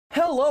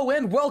Hello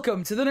and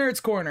welcome to the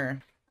Nerds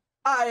Corner.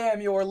 I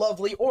am your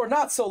lovely or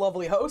not so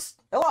lovely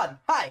host, Elon.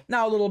 Hi.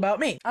 Now a little about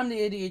me. I'm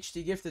the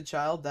ADHD gifted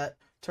child that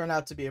turned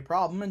out to be a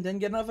problem and didn't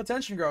get enough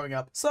attention growing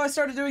up. So I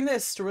started doing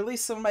this to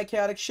release some of my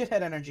chaotic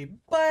shithead energy,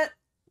 but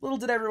little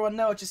did everyone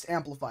know, it just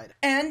amplified it.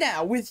 And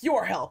now, with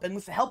your help and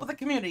with the help of the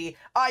community,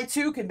 I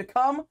too can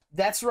become,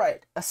 that's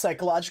right, a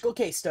psychological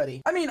case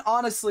study. I mean,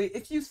 honestly,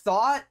 if you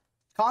thought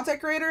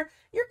content creator,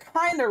 you're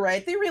kinda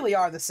right, they really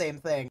are the same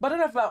thing. But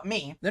enough about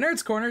me. The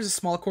Nerds Corner is a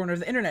small corner of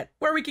the internet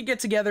where we can get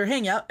together,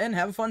 hang out, and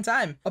have a fun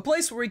time. A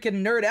place where we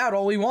can nerd out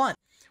all we want.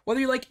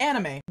 Whether you like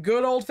anime,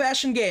 good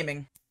old-fashioned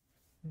gaming,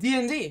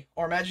 D&D,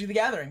 or Magic the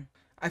Gathering.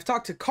 I've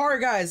talked to car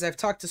guys, I've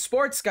talked to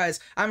sports guys,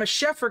 I'm a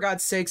chef for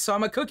God's sake, so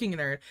I'm a cooking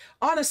nerd.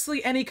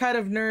 Honestly, any kind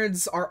of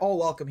nerds are all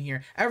welcome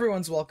here.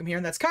 Everyone's welcome here,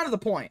 and that's kind of the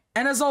point.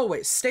 And as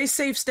always, stay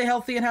safe, stay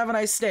healthy, and have a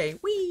nice day.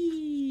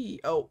 Whee!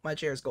 Oh, my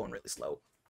chair's going really slow.